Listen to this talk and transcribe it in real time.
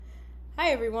Hi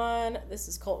everyone, this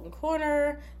is Colton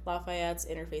Corner, Lafayette's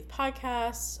Interfaith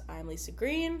Podcast. I'm Lisa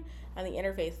Green. I'm the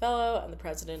Interfaith Fellow and the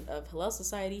President of Hillel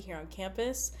Society here on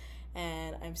campus,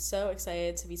 and I'm so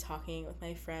excited to be talking with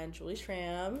my friend Julie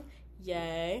Schramm.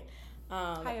 Yay.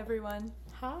 Hi everyone.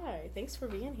 Hi, thanks for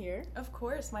being here. Of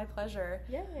course, my pleasure.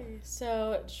 Yay.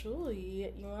 So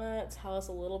Julie, you want to tell us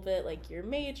a little bit like your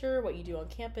major, what you do on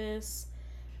campus,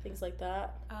 things like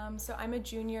that? So I'm a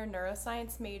junior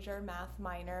neuroscience major, math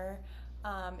minor.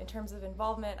 In terms of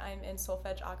involvement, I'm in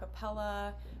solfege a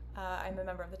cappella. I'm a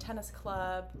member of the tennis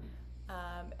club.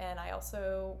 And I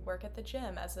also work at the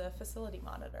gym as a facility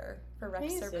monitor for rec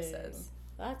services.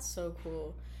 That's so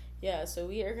cool. Yeah, so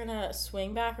we are going to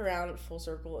swing back around full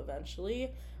circle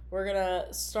eventually. We're going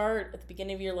to start at the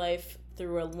beginning of your life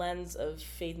through a lens of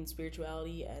faith and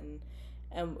spirituality, and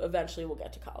eventually we'll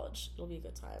get to college. It'll be a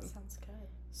good time. Sounds good.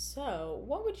 So,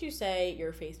 what would you say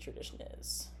your faith tradition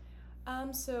is?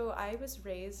 So I was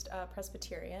raised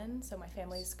Presbyterian, so my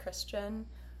family's Christian.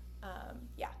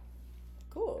 Yeah.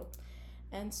 Cool.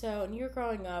 And so when you were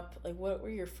growing up, like, what were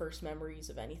your first memories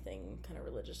of anything kind of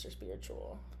religious or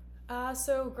spiritual?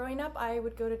 So growing up, I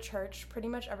would go to church pretty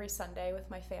much every Sunday with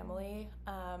my family.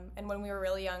 And when we were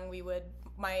really young,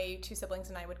 my two siblings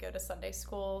and I would go to Sunday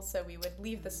school. So we would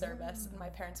leave the service and my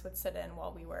parents would sit in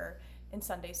while we were in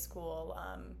Sunday school.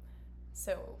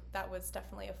 So that was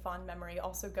definitely a fond memory.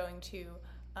 Also going to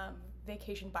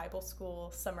vacation Bible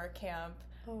school, summer camp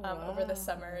over the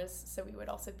summers. So we would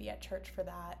also be at church for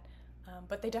that.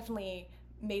 But they definitely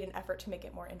made an effort to make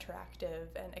it more interactive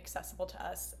and accessible to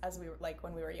us as we were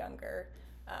when we were younger.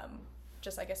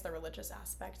 Just I guess the religious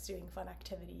aspects, doing fun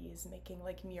activities, making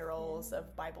like murals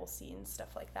of Bible scenes,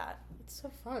 stuff like that. It's so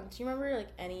fun. Do you remember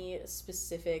like any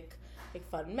specific like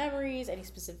fun memories, any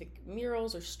specific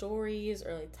murals or stories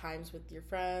or like times with your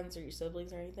friends or your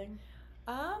siblings or anything?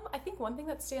 I think one thing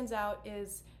that stands out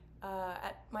is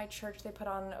at my church they put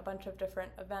on a bunch of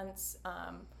different events.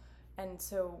 And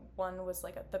so one was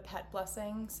like the pet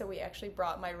blessing. So we actually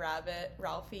brought my rabbit,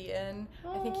 Ralphie, in.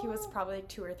 Aww. I think he was probably like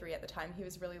 2 or 3 at the time. He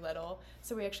was really little.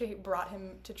 So we actually brought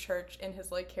him to church in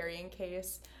his like carrying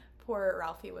case. Poor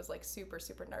Ralphie was like super,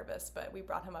 super nervous, but we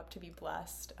brought him up to be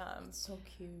blessed. So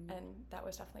cute. And that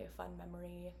was definitely a fun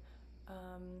memory.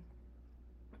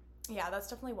 Yeah, that's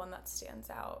definitely one that stands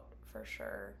out for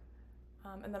sure.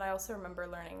 And then I also remember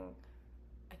learning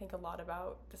I think a lot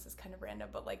about, this is kind of random,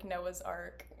 but like Noah's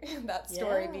Ark, that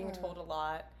story being told a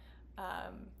lot.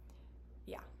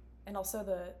 Yeah. And also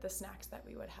the snacks that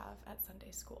we would have at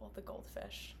Sunday school, the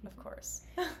goldfish, of course.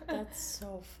 That's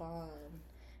so fun.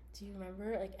 Do you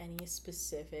remember like any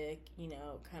specific,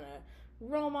 kind of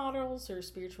role models or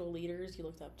spiritual leaders you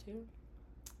looked up to?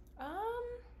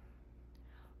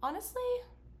 Honestly,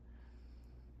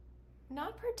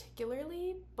 not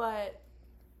particularly, but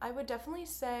I would definitely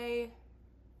say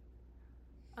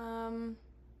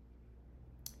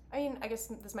I mean, I guess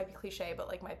this might be cliche, but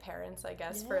like my parents, I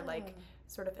guess, for like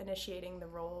sort of initiating the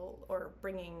role or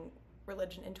bringing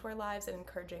religion into our lives and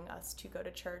encouraging us to go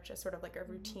to church as sort of like a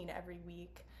routine every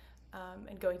week,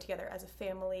 and going together as a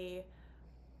family.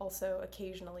 Also,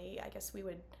 occasionally, I guess we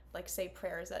would like say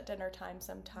prayers at dinner time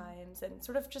sometimes, and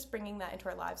sort of just bringing that into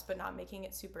our lives, but not making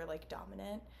it super like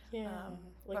dominant. Yeah,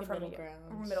 like a middle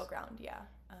ground. Middle ground, yeah.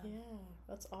 Yeah,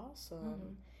 that's awesome.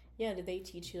 Mm-hmm. Yeah, did they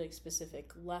teach you like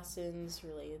specific lessons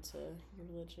related to your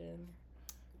religion?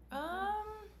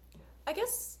 I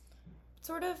guess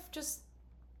sort of just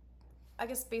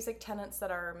basic tenets that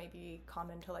are maybe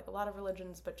common to like a lot of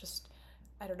religions, but just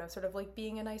I don't know, sort of like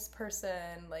being a nice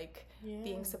person, like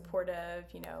being supportive,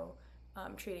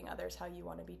 treating others how you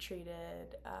want to be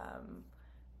treated,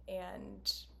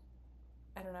 and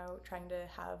I don't know, trying to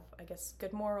have I guess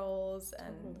good morals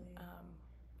and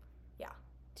yeah.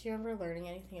 Do you remember learning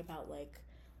anything about like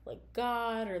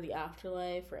God or the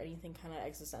afterlife or anything kind of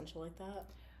existential like that?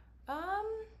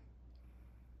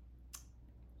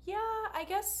 Yeah, I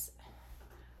guess.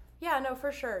 Yeah, no,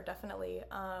 for sure, definitely.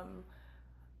 I'm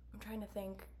trying to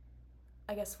think.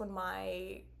 I guess when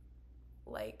my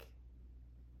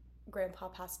grandpa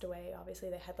passed away, obviously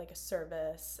they had like a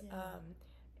service,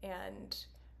 and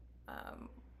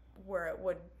where it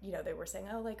would, they were saying,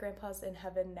 oh, like grandpa's in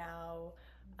heaven now.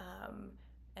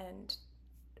 And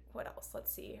what else? Let's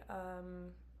see.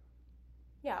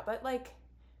 Yeah, but like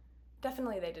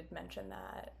definitely they did mention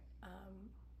that.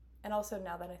 And also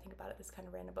now that I think about it, this is kind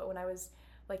of random, but when I was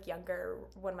like younger,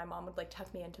 when my mom would like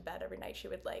tuck me into bed every night, she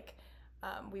would like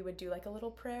we would do like a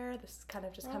little prayer. This is kind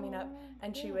of just coming up,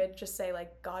 and she would just say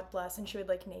like God bless, and she would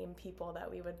like name people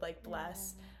that we would like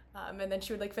bless. And then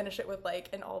she would like finish it with like,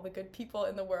 and all the good people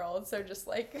in the world. So just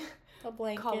like a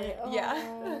blanket.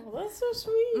 Yeah. That's so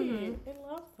sweet. Mm-hmm.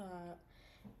 I love that.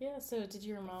 Yeah. So did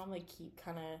your mom like keep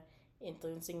kind of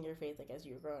influencing your faith like as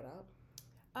you were growing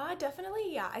up?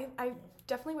 Definitely. Yeah. I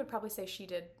definitely would probably say she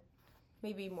did,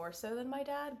 maybe more so than my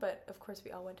dad. But of course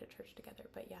we all went to church together.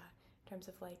 But yeah, in terms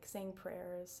of like saying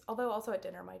prayers. Although also at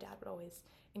dinner my dad would always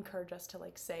encourage us to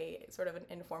like say sort of an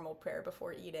informal prayer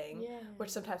before eating, which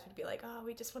sometimes would be like, oh,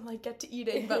 we just want to like get to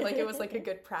eating, but like it was like a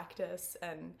good practice.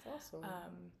 And that's awesome.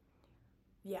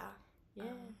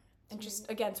 And just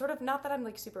again, sort of not that I'm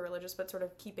like super religious, but sort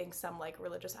of keeping some like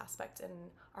religious aspects in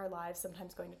our lives,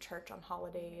 sometimes going to church on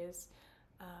holidays.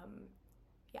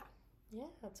 Yeah,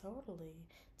 totally.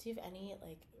 Do you have any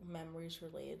like memories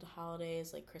related to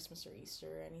holidays like Christmas or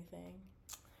Easter or anything?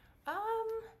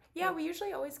 Yeah, we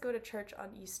usually always go to church on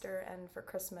Easter and for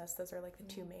Christmas. Those are like the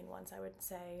two main ones, I would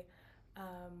say.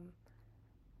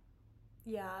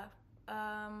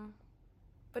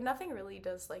 But nothing really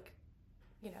does like,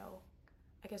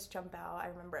 I guess jump out. I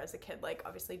remember as a kid, like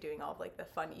obviously doing all of like the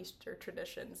fun Easter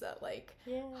traditions that like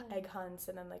egg hunts,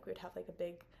 and then like we'd have like a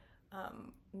big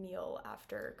meal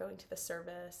after going to the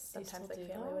service. Sometimes like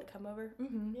family would come over.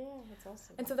 Mm-hmm. Yeah, that's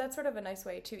awesome. And so that's sort of a nice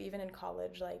way too, even in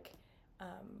college, like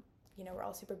we're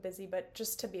all super busy, but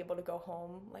just to be able to go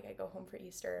home, like I go home for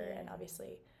Easter and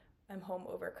obviously I'm home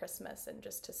over Christmas, and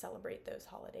just to celebrate those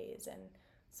holidays and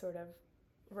sort of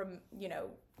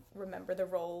remember the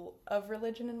role of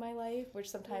religion in my life, which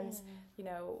sometimes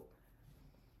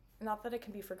not that it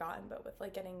can be forgotten, but with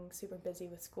like getting super busy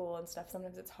with school and stuff,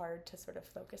 sometimes it's hard to sort of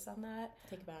focus on that.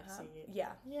 Take a back seat.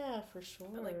 Yeah, for sure.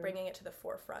 But like bringing it to the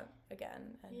forefront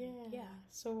again. And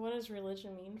So what does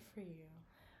religion mean for you?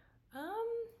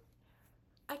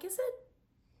 I guess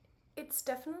it's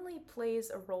definitely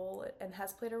plays a role and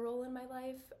has played a role in my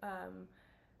life.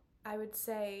 I would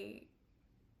say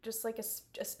just like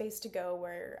a space to go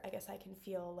where I guess I can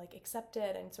feel like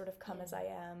accepted and sort of come as I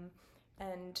am.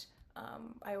 And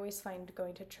I always find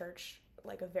going to church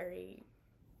like a very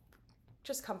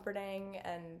just comforting,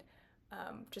 and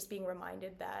just being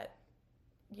reminded that,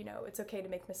 it's okay to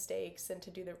make mistakes and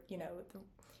to do the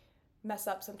mess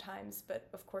up sometimes, but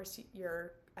of course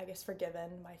you're, I guess,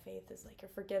 forgiven. My faith is like you're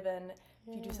forgiven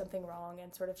if you do something wrong,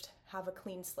 and sort of have a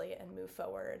clean slate and move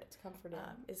forward. It's comforting.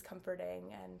 Is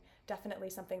comforting, and definitely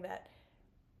something that,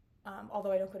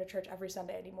 although I don't go to church every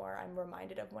Sunday anymore, I'm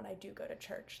reminded of when I do go to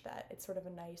church, that it's sort of a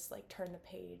nice like turn the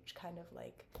page kind of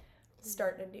like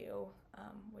start anew,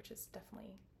 which is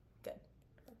definitely good.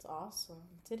 That's awesome.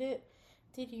 Did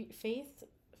you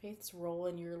faith's role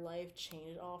in your life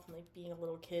change at all from like being a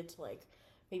little kid to like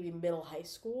maybe middle high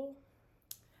school?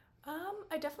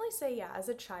 I definitely say as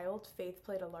a child faith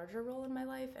played a larger role in my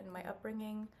life and my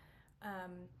upbringing,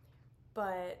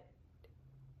 but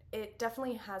it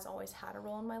definitely has always had a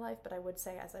role in my life. But I would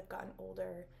say as I've gotten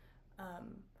older,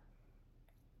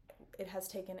 it has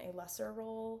taken a lesser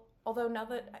role. Although now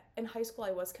that in high school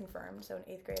I was confirmed, so in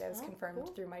 8th grade I was confirmed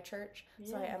through my church,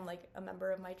 so I am like a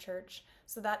member of my church.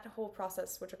 So that whole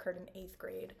process, which occurred in 8th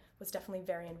grade, was definitely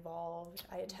very involved.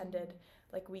 I attended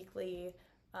like weekly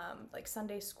like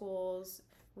Sunday schools.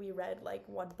 We read like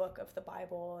one book of the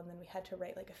Bible, and then we had to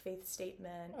write like a faith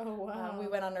statement. Oh wow. We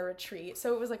went on a retreat,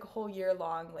 so it was like a whole year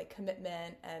long like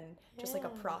commitment and just like a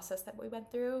process that we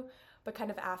went through. But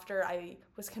kind of after I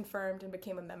was confirmed and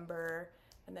became a member,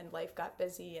 and then life got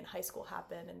busy and high school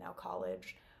happened and now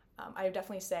college, I would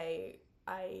definitely say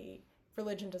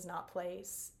religion does not play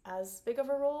as big of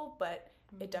a role, but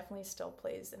it definitely still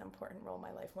plays an important role in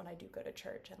my life when I do go to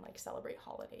church and like celebrate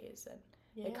holidays, and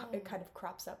it kind of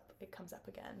crops up, it comes up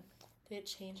again. Did it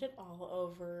change at all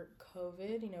over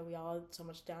COVID? We all had so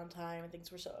much downtime and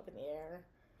things were so up in the air.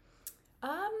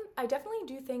 I definitely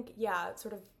do think,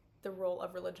 sort of the role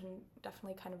of religion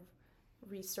definitely kind of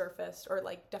resurfaced, or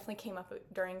like definitely came up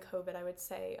during COVID, I would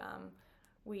say.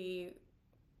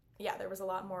 There was a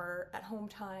lot more at home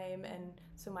time, and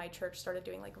so my church started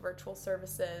doing like virtual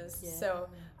services. So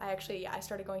I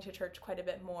started going to church quite a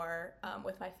bit more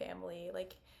with my family,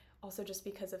 like also just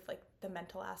because of like the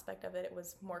mental aspect of it. It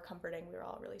was more comforting. We were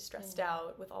all really stressed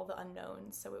out with all the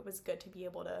unknowns, so it was good to be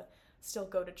able to still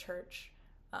go to church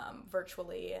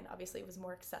virtually, and obviously it was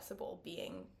more accessible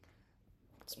being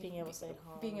able to stay at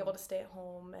home. Being able to stay at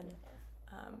home, and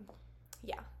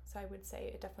so I would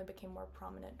say it definitely became more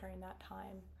prominent during that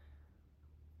time.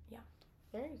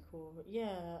 Very cool.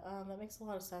 That makes a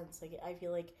lot of sense. Like I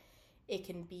feel like it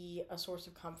can be a source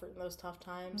of comfort in those tough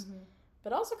times,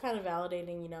 but also kind of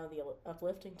validating, the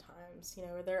uplifting times.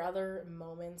 Are there other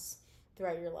moments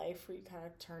throughout your life where you kind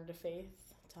of turn to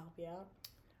faith to help you out?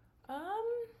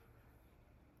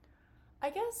 I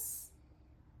guess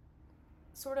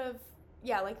sort of,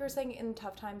 yeah, like you were saying, in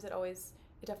tough times it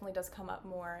definitely does come up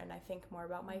more, and I think more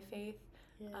about my faith.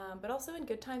 Yeah. But also in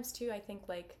good times too. I think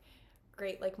like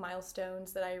great like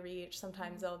milestones that I reach,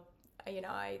 sometimes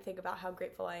I think about how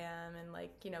grateful I am, and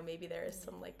like, maybe there is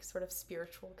some like sort of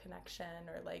spiritual connection,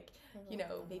 or like,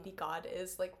 maybe God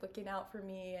is like looking out for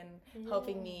me and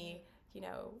helping me,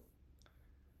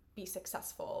 be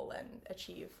successful and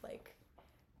achieve like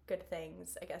good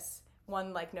things. I guess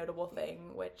one like notable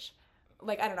thing, which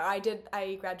like, I don't know,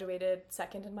 I graduated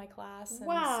second in my class. And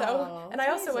wow. And I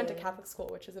also went to Catholic school,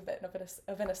 which is a bit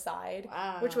of an aside,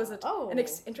 which was an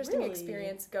interesting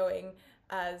experience going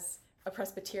as a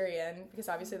Presbyterian, because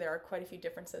obviously there are quite a few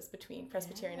differences between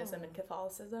Presbyterianism and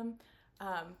Catholicism.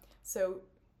 So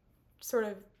sort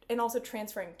of, and also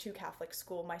transferring to Catholic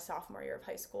school my sophomore year of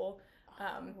high school,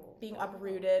 being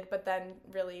uprooted, but then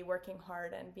really working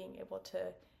hard and being able to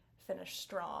finish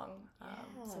strong.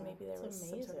 So maybe there was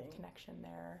some sort of connection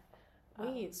there.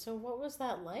 Wait, so what was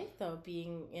that like though,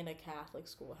 being in a Catholic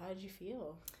school? How did you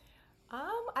feel?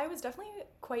 I was definitely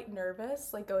quite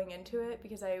nervous, like going into it,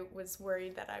 because I was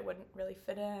worried that I wouldn't really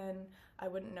fit in. I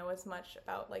wouldn't know as much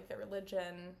about like the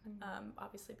religion,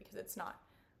 obviously because it's not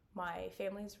my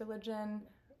family's religion.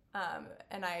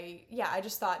 And I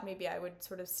just thought maybe I would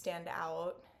sort of stand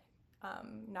out,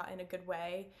 not in a good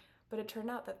way. But it turned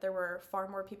out that there were far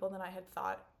more people than I had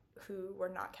thought who were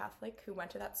not Catholic who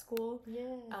went to that school.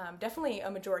 Yeah. Definitely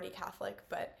a majority Catholic,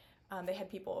 but they had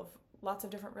people of lots of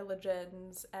different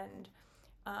religions. And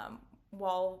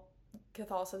while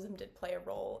Catholicism did play a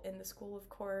role in the school, of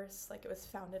course, like it was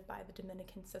founded by the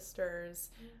Dominican sisters,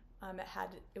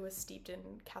 it was steeped in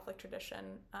Catholic tradition.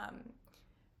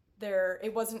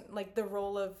 It wasn't like the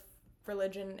role of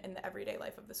religion in the everyday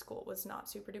life of the school was not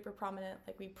super duper prominent.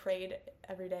 Like we prayed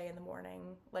every day in the morning,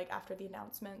 like after the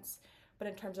announcements, but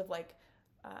in terms of like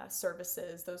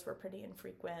services, those were pretty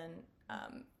infrequent.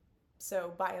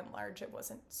 So by and large, it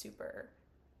wasn't super,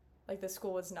 like the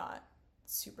school was not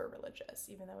super religious,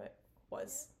 even though it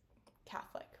was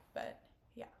Catholic. But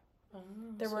yeah,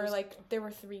 there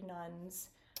were 3 nuns.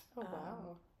 Oh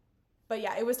wow. But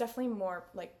yeah, it was definitely more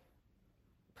like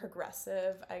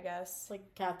progressive, I guess.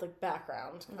 Like Catholic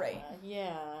background. Kinda. Right.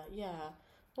 Yeah.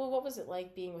 Well, what was it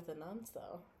like being with the nuns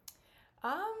though?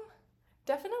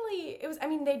 Definitely, it was, I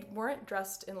mean, they weren't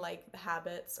dressed in like the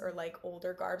habits or like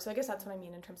older garb, so I guess that's what I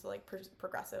mean in terms of like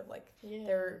progressive, like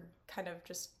they're kind of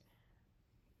just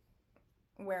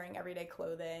wearing everyday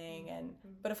clothing, and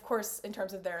but of course in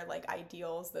terms of their like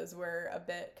ideals, those were a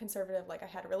bit conservative. Like I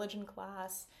had a religion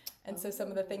class, and so some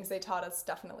of the things they taught us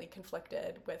definitely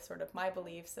conflicted with sort of my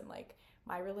beliefs and like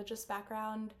my religious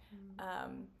background.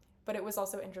 But it was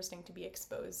also interesting to be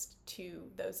exposed to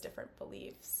those different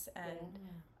beliefs. And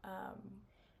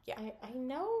I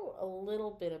know a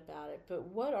little bit about it, but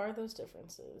what are those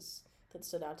differences that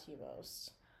stood out to you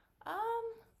most?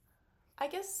 I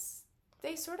guess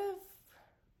they sort of,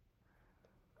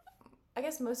 I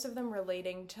guess most of them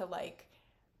relating to like,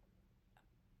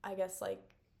 I guess like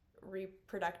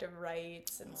reproductive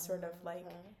rights and sort of like,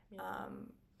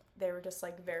 they were just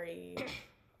like very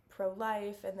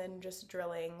pro-life, and then just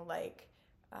drilling like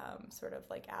sort of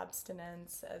like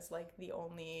abstinence as like the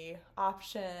only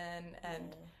option.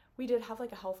 And we did have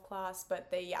like a health class,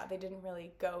 but they didn't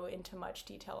really go into much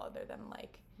detail other than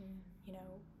like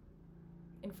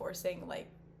enforcing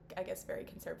like, I guess, very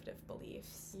conservative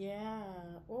beliefs. Yeah.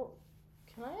 Well,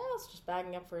 can I ask, just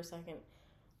backing up for a second,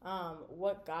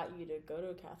 what got you to go to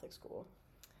a Catholic school?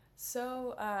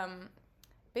 So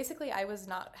basically I was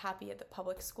not happy at the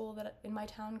public school that in my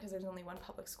town, because there's only one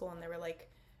public school and there were like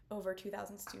over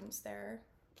 2,000 students there.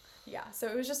 Yeah, so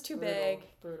it was just too big.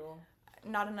 Brutal.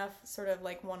 Not enough sort of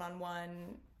like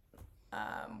one-on-one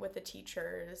with the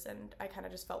teachers, and I kind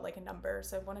of just felt like a number,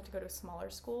 so I wanted to go to a smaller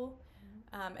school.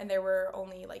 And there were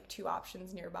only like 2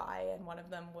 options nearby, and one of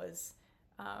them was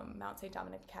Mount St.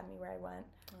 Dominic Academy, where I went.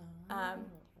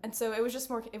 And so it was just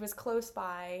more, it was close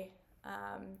by,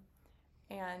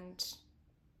 and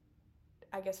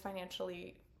I guess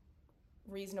financially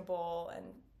reasonable, and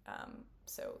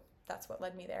so that's what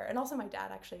led me there. And also my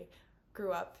dad actually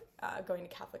grew up going to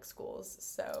Catholic schools,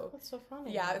 so that's so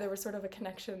funny. Yeah, there was sort of a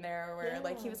connection there where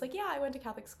like he was like, I went to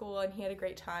Catholic school, and he had a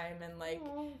great time, and like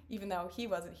even though he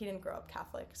didn't grow up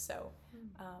Catholic, so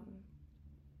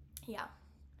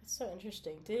That's so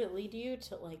interesting. Did it lead you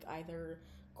to like either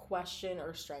question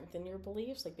or strengthen your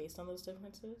beliefs, like based on those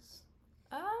differences?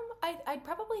 I'd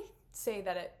probably say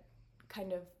that it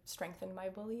kind of strengthened my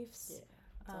beliefs. Yeah,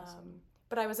 that's awesome.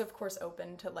 But I was, of course,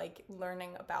 open to like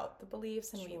learning about the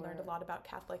beliefs, and we learned a lot about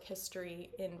Catholic history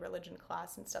in religion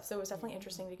class and stuff. So it was definitely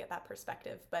interesting to get that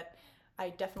perspective. But I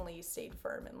definitely stayed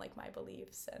firm in like my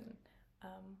beliefs, and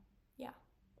yeah.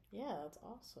 Yeah, that's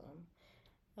awesome.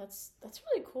 That's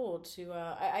really cool to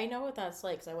I know what that's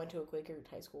like because I went to a Quaker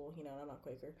high school, and I'm not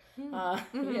Quaker.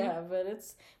 Yeah, but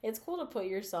it's cool to put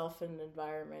yourself in an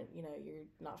environment, you're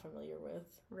not familiar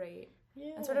with. Right.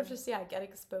 Yeah. And sort of just, get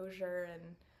exposure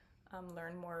and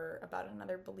learn more about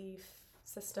another belief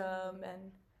system.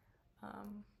 And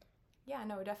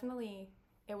no, definitely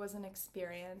it was an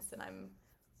experience, and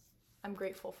I'm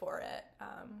grateful for it.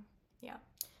 Yeah.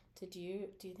 Do you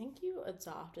think you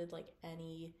adopted like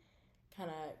any kind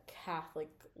of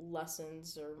Catholic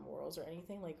lessons or morals or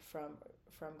anything like from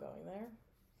going there?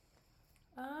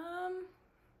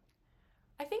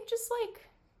 I think just like,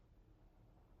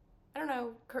 I don't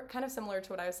know, kind of similar to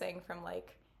what I was saying from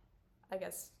like, I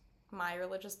guess my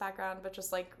religious background, but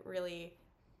just like really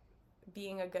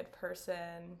being a good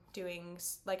person, doing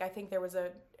like, I think there was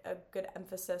a good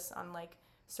emphasis on like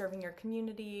serving your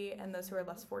community and those who are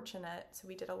less fortunate. So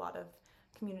we did a lot of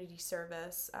community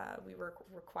service. We were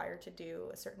required to do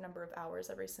a certain number of hours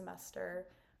every semester.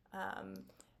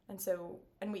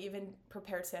 And we even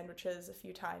prepared sandwiches a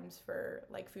few times for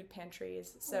like food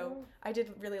pantries. So I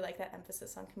did really like that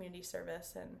emphasis on community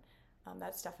service, and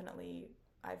that's definitely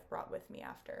I've brought with me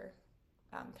after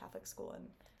Catholic school. And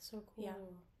so cool.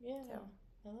 Yeah. So.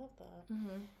 I love that.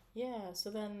 Mm-hmm. Yeah. So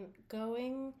then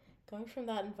going from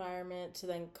that environment to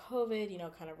then COVID,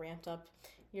 kind of ramped up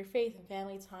your faith and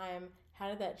family time. How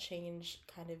did that change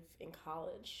kind of in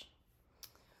college?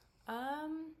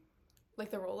 Like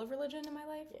the role of religion in my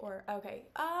life? Yeah. Or, okay.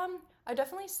 I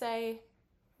definitely say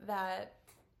that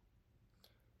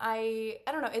I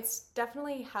don't know, it's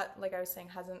definitely, like I was saying,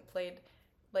 hasn't played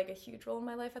like a huge role in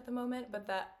my life at the moment, but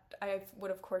that I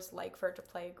would of course like for it to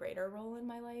play a greater role in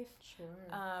my life. Sure.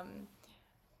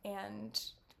 And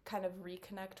kind of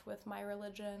reconnect with my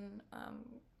religion.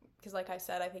 Because like I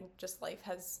said, I think just life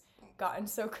has gotten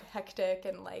so hectic,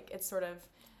 and like it sort of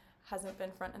hasn't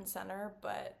been front and center,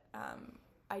 but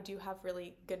I do have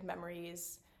really good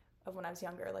memories of when I was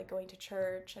younger, like going to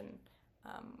church, and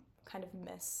kind of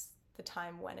miss the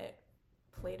time when it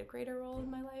played a greater role in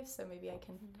my life. So maybe I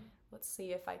can, let's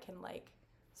see if I can like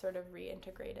sort of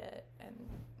reintegrate it and,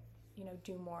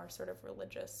 do more sort of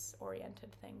religious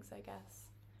oriented things, I guess.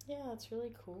 Yeah, that's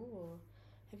really cool.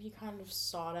 Have you kind of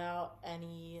sought out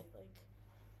any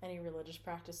religious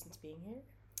practice since being here?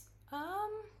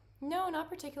 No, not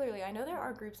particularly. I know there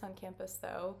are groups on campus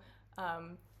though.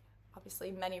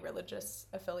 Obviously many religious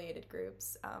affiliated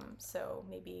groups. So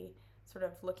maybe sort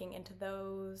of looking into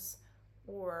those,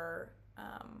 or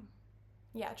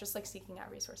just like seeking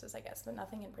out resources, I guess, but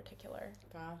nothing in particular.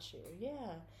 Got you.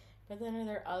 Yeah. But then are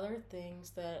there other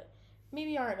things that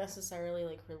maybe aren't necessarily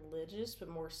like religious, but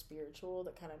more spiritual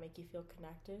that kind of make you feel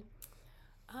connected?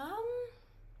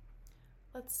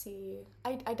 Let's see.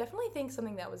 I definitely think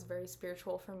something that was very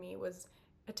spiritual for me was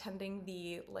attending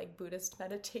the like Buddhist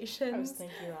meditations. I was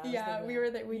thinking that. Yeah, we were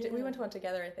there. We went to one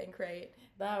together, I think, right?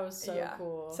 That was so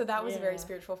cool. So that was very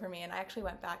spiritual for me, and I actually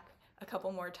went back a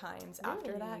couple more times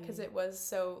after that because it was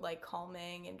so like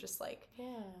calming and just like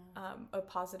a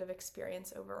positive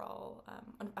experience overall.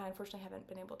 I unfortunately haven't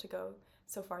been able to go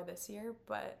so far this year,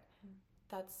 but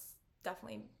that's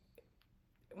definitely,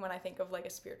 when I think of like a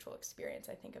spiritual experience,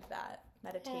 I think of that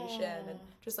meditation and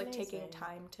just like taking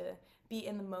time to be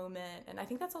in the moment. And I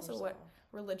think that's also what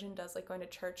religion does. Like going to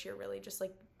church, you're really just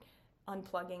like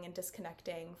unplugging and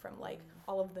disconnecting from like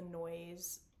all of the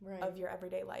noise of your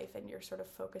everyday life, and you're sort of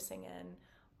focusing in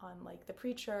on like the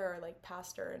preacher or like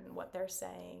pastor and what they're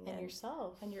saying, and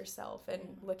yourself and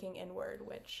looking inward,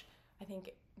 which I think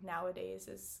nowadays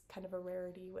is kind of a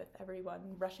rarity with everyone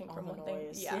rushing all from the one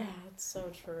noise. thing. Yeah, it's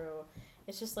so true.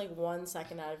 It's just like 1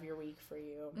 second out of your week for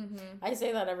you. I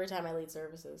say that every time I lead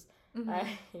services.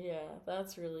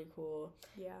 That's really cool.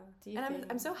 Yeah, and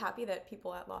I'm so happy that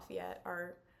people at Lafayette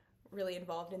are really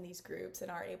involved in these groups and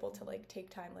are able to like take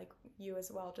time, like you as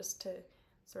well, just to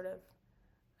sort of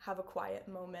have a quiet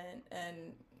moment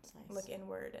and look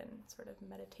inward and sort of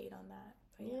meditate on that.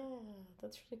 But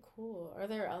that's really cool. Are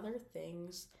there other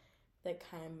things that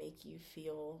kind of make you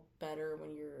feel better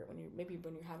when you're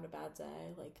having a bad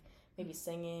day, like maybe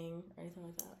singing or anything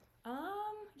like that?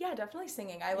 Yeah, definitely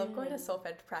singing. I love going to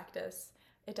solfege practice.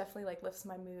 It definitely like lifts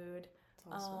my mood.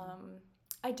 That's awesome.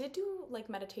 I did do like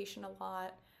meditation a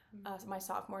lot. My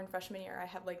sophomore and freshman year, I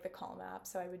had like the Calm app,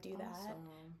 so I would do that.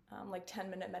 Like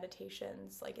 10-minute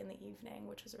meditations like in the evening,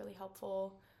 which was really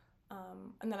helpful.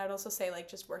 And then I'd also say like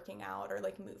just working out or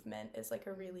like movement is like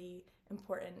a really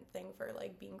important thing for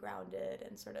like being grounded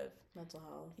and sort of mental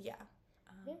health.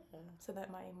 So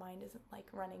that my mind isn't like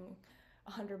running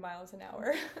 100 miles an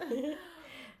hour.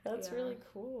 That's really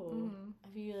cool.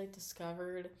 Have you like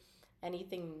discovered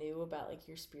anything new about like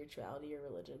your spirituality or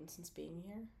religion since being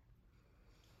here?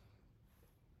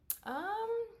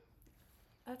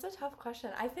 That's a tough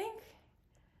question.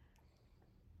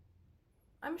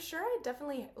 I'm sure I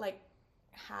definitely like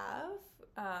have.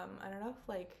 I don't know if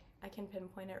like I can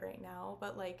pinpoint it right now,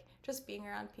 but like just being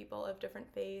around people of different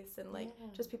faiths and like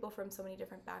just people from so many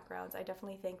different backgrounds, I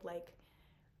definitely think like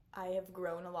I have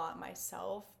grown a lot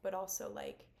myself, but also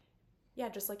like, yeah,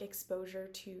 just like exposure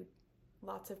to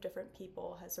lots of different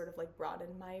people has sort of like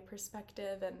broadened my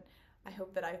perspective, and I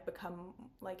hope that I've become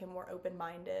like a more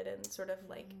open-minded and sort of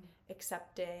like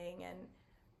accepting and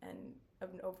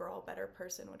an overall better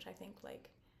person, which I think like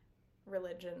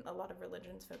a lot of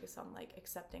religions focus on like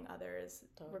accepting others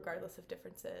regardless of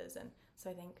differences, and so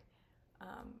I think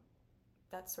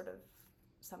that's sort of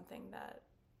something that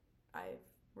I've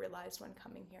realized when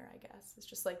coming here, I guess. It's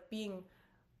just like being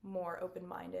more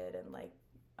open-minded and like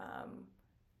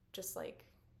just like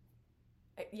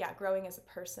growing as a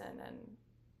person and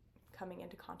coming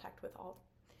into contact with all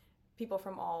people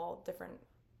from all different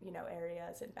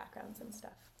areas and backgrounds and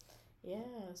stuff. Yeah.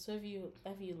 So have you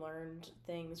learned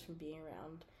things from being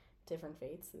around different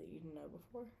faiths that you didn't know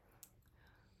before?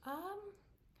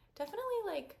 Definitely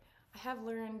like I have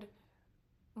learned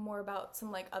more about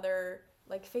some like other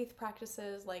like faith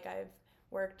practices. Like I've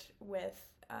worked with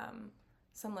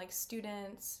some like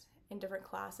students in different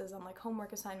classes on like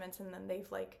homework assignments, and then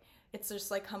they've like it's just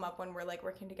like come up when we're like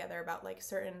working together about like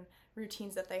certain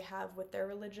routines that they have with their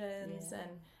religions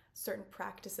and certain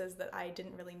practices that I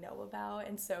didn't really know about.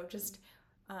 And so just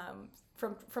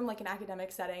from like an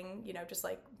academic setting, just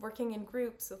like working in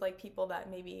groups with like people that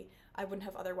maybe I wouldn't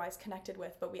have otherwise connected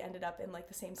with, but we ended up in like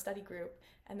the same study group,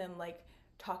 and then like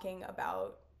talking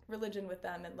about religion with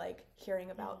them and like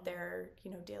hearing about their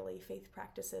daily faith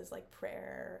practices like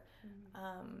prayer,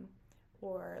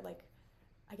 or like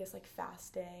I guess like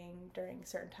fasting during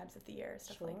certain times of the year,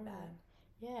 stuff like that.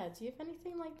 Yeah. Do you have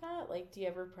anything like that? Like, do you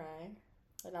ever pray?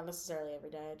 Like, not necessarily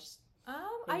every day, just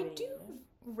I do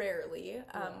rarely.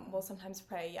 We'll sometimes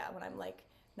pray, when I'm like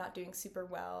not doing super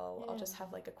well. I'll just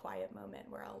have like a quiet moment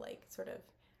where I'll like sort of,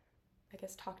 I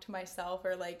guess, talk to myself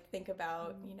or like think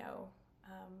about,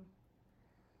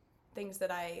 things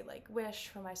that I like wish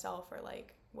for myself, or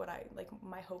like what I like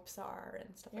my hopes are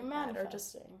and stuff like that, or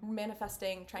just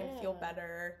manifesting, trying to feel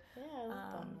better. I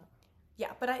love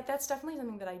that. But that's definitely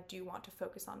something that I do want to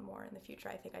focus on more in the future.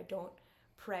 I think I don't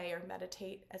pray or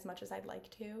meditate as much as I'd like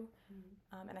to,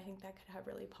 and I think that could have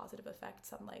really positive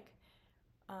effects on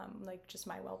like just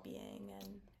my well-being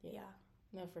and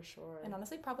No, for sure. And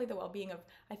honestly, probably the well-being of,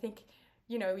 I think,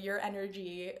 your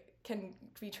energy can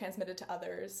be transmitted to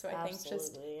others. So I think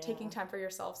just taking time for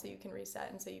yourself so you can reset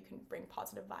and so you can bring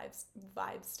positive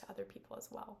vibes to other people as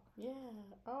well. Yeah.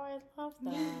 Oh, I love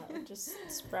that. Just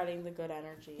spreading the good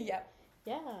energy. Yep.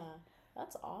 Yeah.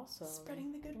 That's awesome.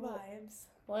 Spreading the good vibes.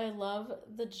 Well, I love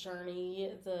the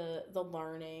journey, the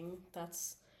learning.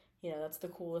 That's that's the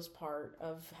coolest part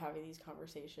of having these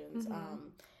conversations.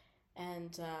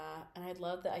 And I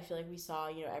love that I feel like we saw,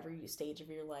 every stage of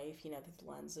your life, through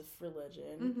the lens of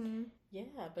religion. Yeah,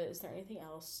 but is there anything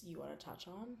else you want to touch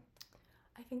on?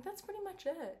 I think that's pretty much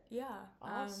it. Yeah.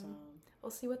 Awesome.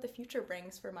 We'll see what the future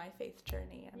brings for my faith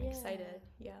journey. I'm excited.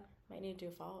 Yeah. Might need to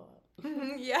do a follow-up.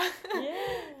 Yeah.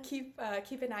 Keep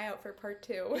an eye out for part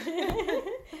 2.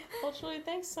 Well, Julie,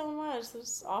 thanks so much. It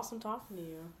was awesome talking to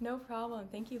you. No problem.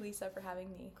 Thank you, Lisa, for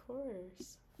having me. Of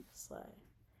course. Slay.